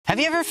Have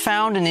you ever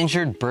found an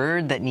injured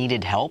bird that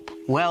needed help?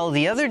 Well,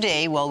 the other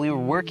day while we were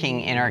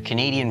working in our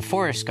Canadian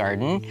forest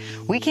garden,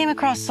 we came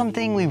across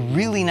something we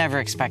really never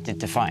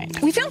expected to find.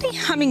 We found a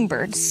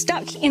hummingbird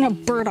stuck in a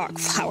burdock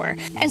flower.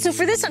 And so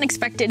for this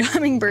unexpected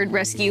hummingbird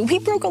rescue, we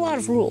broke a lot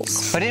of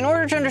rules. But in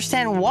order to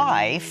understand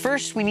why,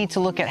 first we need to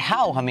look at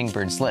how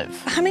hummingbirds live.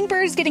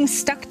 Hummingbirds getting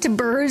stuck to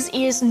burrs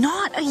is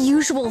not a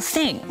usual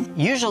thing.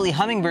 Usually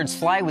hummingbirds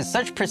fly with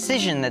such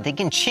precision that they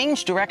can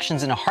change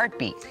directions in a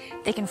heartbeat.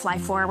 They can fly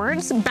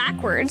forwards,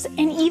 backwards,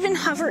 and even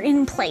hover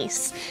in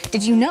place.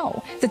 Did you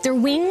know that their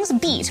wings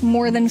beat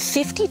more than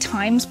 50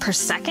 times per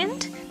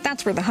second?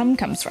 That's where the hum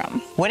comes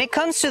from. When it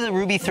comes to the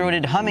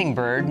ruby-throated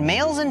hummingbird,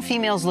 males and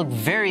females look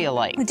very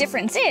alike. The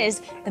difference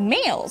is the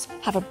males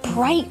have a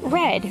bright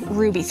red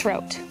ruby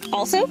throat.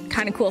 Also,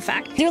 kind of cool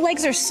fact, their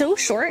legs are so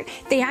short,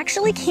 they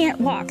actually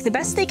can't walk. The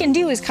best they can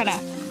do is kind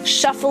of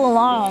shuffle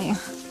along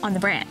on the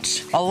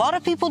branch. A lot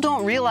of people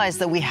don't realize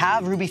that we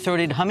have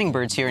ruby-throated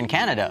hummingbirds here in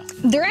Canada.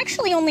 They're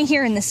actually only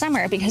here in the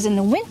summer because in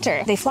the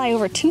winter they fly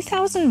over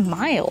 2,000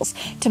 miles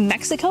to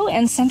Mexico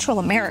and Central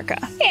America.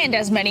 And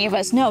as many of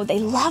us know, they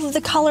love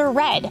the color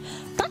red.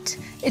 But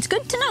it's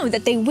good to know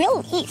that they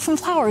will eat from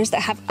flowers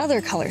that have other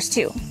colors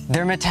too.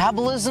 Their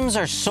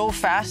metabolisms are so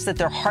fast that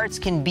their hearts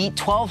can beat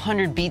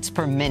 1,200 beats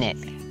per minute.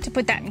 To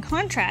put that in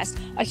contrast,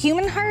 a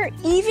human heart,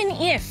 even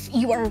if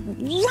you are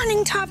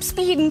running top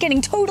speed and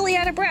getting totally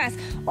out of breath,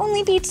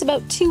 only beats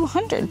about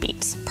 200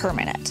 beats per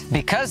minute.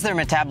 Because their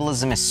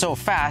metabolism is so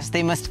fast,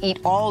 they must eat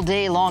all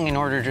day long in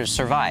order to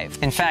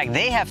survive. In fact,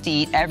 they have to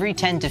eat every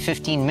 10 to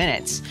 15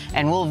 minutes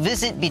and will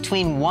visit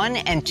between 1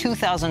 and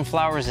 2,000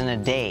 flowers in a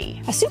day.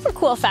 A super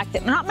cool fact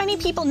that not many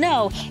people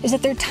know is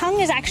that their tongue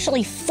is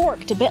actually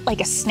forked a bit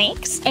like a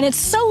snake's, and it's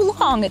so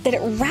long that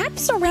it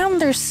wraps around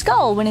their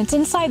skull when it's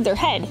inside their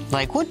head.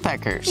 Like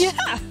woodpeckers.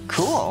 Yeah.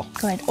 Cool.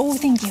 Good. Oh,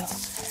 thank you.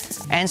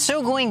 And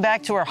so going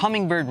back to our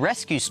hummingbird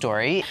rescue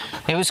story,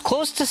 it was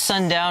close to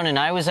sundown and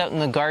I was out in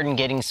the garden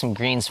getting some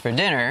greens for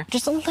dinner.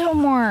 Just a little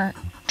more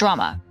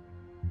drama.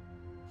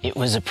 It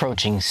was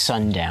approaching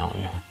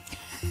sundown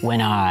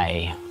when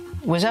I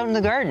was out in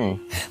the garden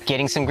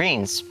getting some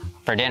greens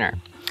for dinner.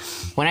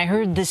 When I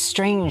heard this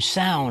strange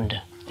sound,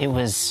 it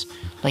was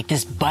like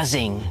this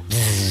buzzing.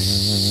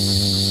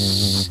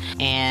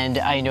 And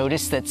I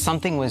noticed that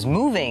something was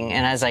moving,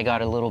 and as I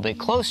got a little bit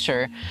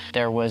closer,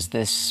 there was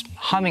this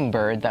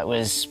hummingbird that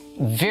was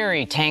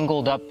very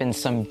tangled up in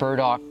some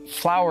burdock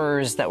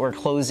flowers that were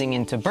closing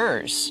into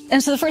burrs.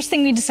 And so the first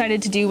thing we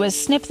decided to do was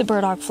snip the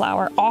burdock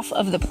flower off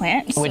of the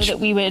plant so that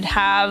we would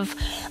have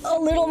a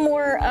little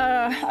more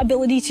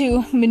ability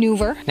to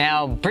maneuver.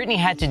 Now, Brittany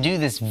had to do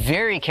this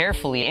very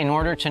carefully in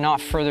order to not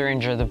further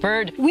injure the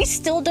bird. We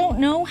still don't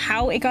know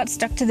how it got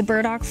stuck to the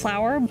burdock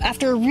flower.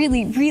 After a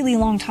really, really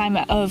long time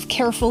of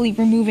carefully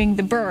removing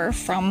the burr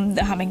from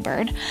the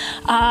hummingbird,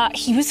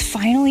 he was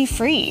finally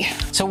free.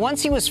 So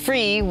once he was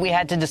free, we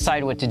had to decide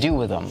what to do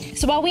with him.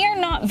 So while we are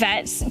not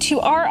vets, to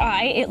our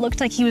eye, it looked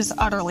like he was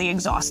utterly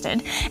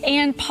exhausted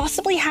and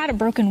possibly had a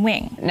broken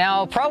wing.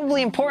 Now,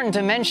 probably important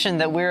to mention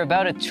that we're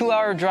about a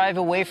 2-hour drive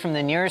away from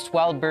the nearest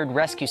wild bird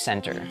rescue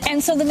center.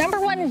 And so the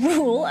 #1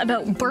 rule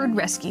about bird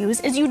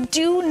rescues is you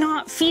do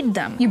not feed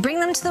them. You bring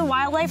them to the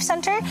wildlife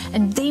center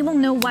and they will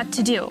know what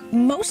to do.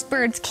 Most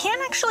birds can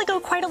actually go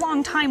quite a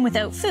long time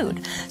without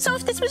food. So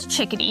if this was a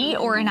chickadee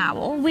or an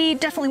owl, we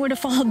definitely would have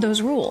followed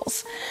those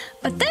rules.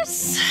 But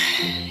this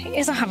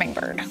is a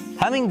hummingbird.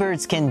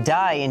 Hummingbirds can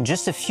die in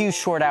just a few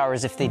short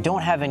hours if they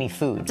don't have any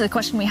food. So the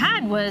question we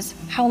had was,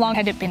 how long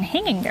had it been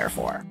hanging there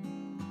for?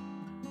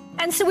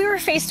 And so we were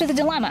faced with a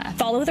dilemma.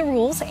 Follow the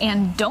rules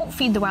and don't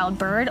feed the wild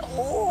bird,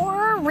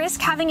 or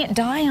risk having it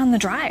die on the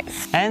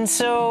drive. And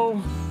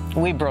so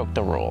we broke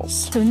the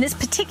rules. So in this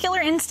particular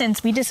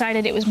instance, we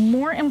decided it was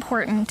more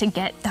important to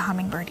get the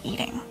hummingbird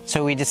eating.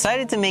 So we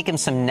decided to make him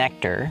some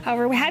nectar.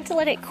 However, we had to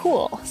let it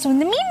cool. So in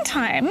the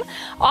meantime,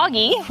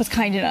 Augie was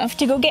kind enough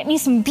to go get me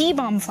some bee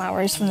balm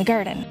flowers from the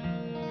garden.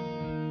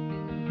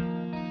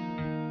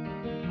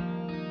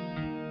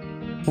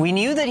 We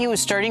knew that he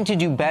was starting to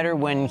do better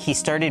when he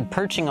started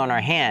perching on our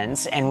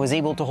hands and was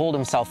able to hold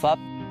himself up.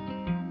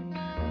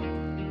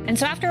 And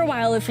so after a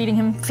while of feeding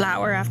him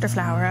flower after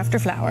flower after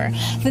flower,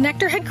 the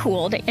nectar had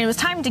cooled and it was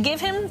time to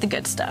give him the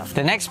good stuff.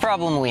 The next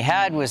problem we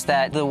had was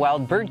that the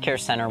Wild Bird Care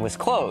Center was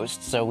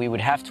closed, so we would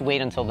have to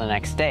wait until the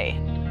next day.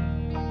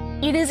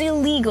 It is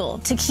illegal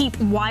to keep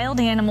wild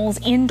animals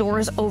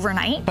indoors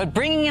overnight. But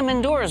bringing him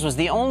indoors was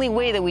the only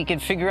way that we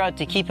could figure out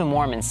to keep him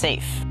warm and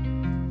safe.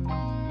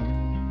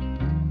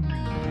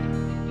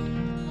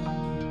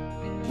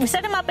 We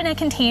set him up in a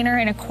container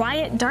in a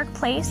quiet, dark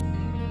place.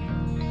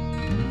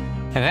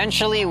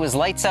 Eventually, it was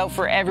lights out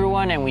for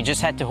everyone, and we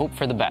just had to hope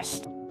for the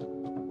best.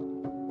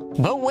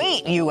 But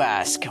wait, you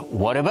ask,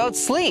 what about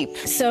sleep?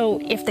 So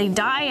if they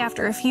die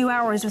after a few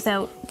hours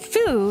without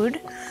food,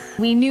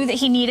 We knew that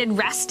he needed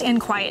rest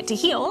and quiet to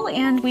heal,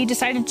 and we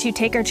decided to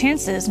take our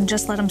chances and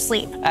just let him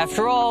sleep.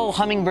 After all,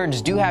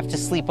 hummingbirds do have to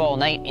sleep all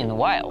night in the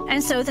wild.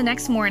 And so the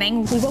next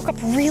morning, we woke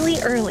up really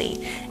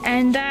early,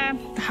 and the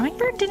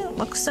hummingbird didn't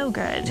look so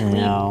good.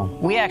 No,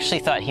 we actually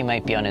thought he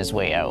might be on his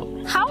way out.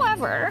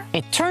 However,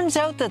 it turns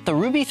out that the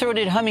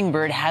ruby-throated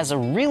hummingbird has a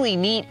really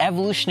neat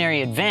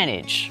evolutionary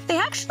advantage. They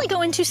actually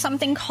go into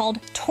something called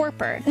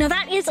torpor. Now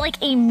that is like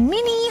a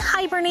mini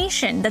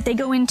hibernation that they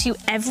go into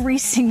every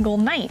single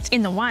night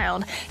in the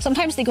wild.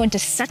 Sometimes they go into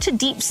such a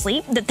deep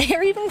sleep that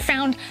they're even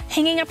found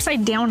hanging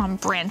upside down on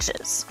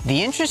branches.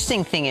 The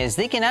interesting thing is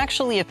they can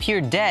actually appear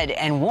dead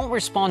and won't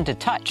respond to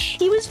touch.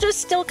 He was just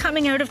still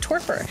coming out of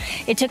torpor.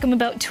 It took him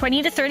about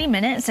 20 to 30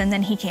 minutes and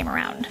then he came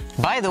around.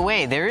 By the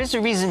way, there is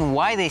a reason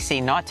why they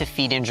say not to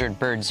feed injured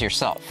birds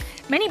yourself.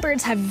 Many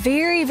birds have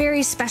very,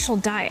 very special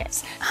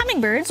diets.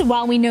 Hummingbirds,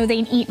 while we know they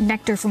eat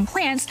nectar from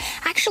plants,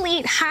 actually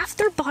eat half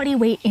their body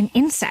weight in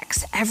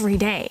insects every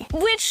day,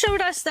 which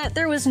showed us that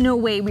there was no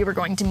way we were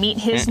going to meet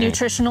his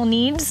nutritional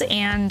needs,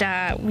 and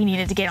we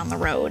needed to get on the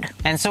road.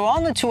 And so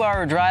on the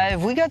 2-hour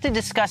drive, we got to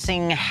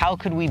discussing how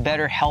could we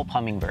better help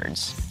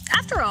hummingbirds.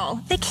 After all,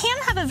 they can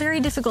have a very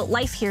difficult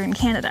life here in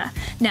Canada.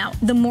 Now,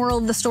 the moral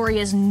of the story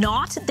is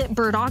not that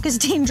burdock is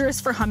dangerous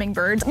for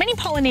hummingbirds. Many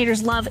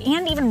pollinators love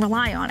and even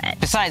rely on it.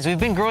 Besides, we've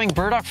been growing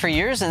burdock for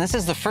years, and this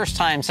is the first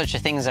time such a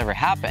thing has ever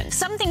happened.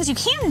 Some things you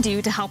can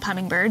do to help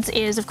hummingbirds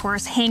is, of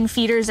course, hang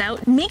feeders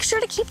out. Make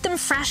sure to keep them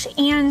fresh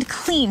and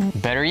clean.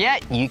 Better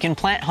yet, you can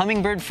plant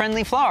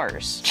hummingbird-friendly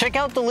flowers. Check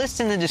out the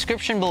list in the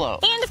description below.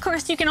 And of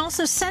course, you can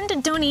also send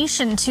a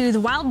donation to the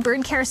Wild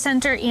Bird Care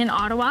Center in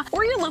Ottawa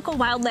or your local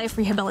wildlife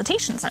rehabilitation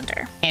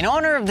center. In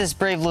honor of this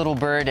brave little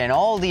bird and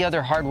all the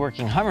other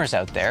hardworking hummers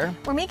out there,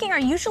 we're making our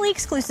usually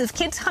exclusive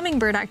kids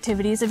hummingbird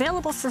activities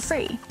available for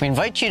free. We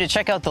invite you to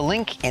check out the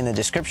link in the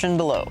description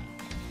below.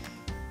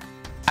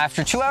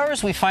 After 2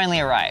 hours, we finally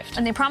arrived.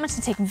 And they promised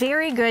to take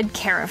very good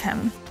care of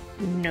him.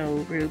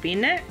 No ruby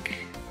neck.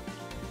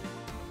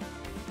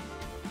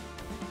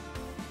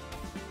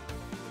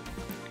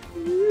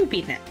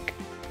 Ruby neck.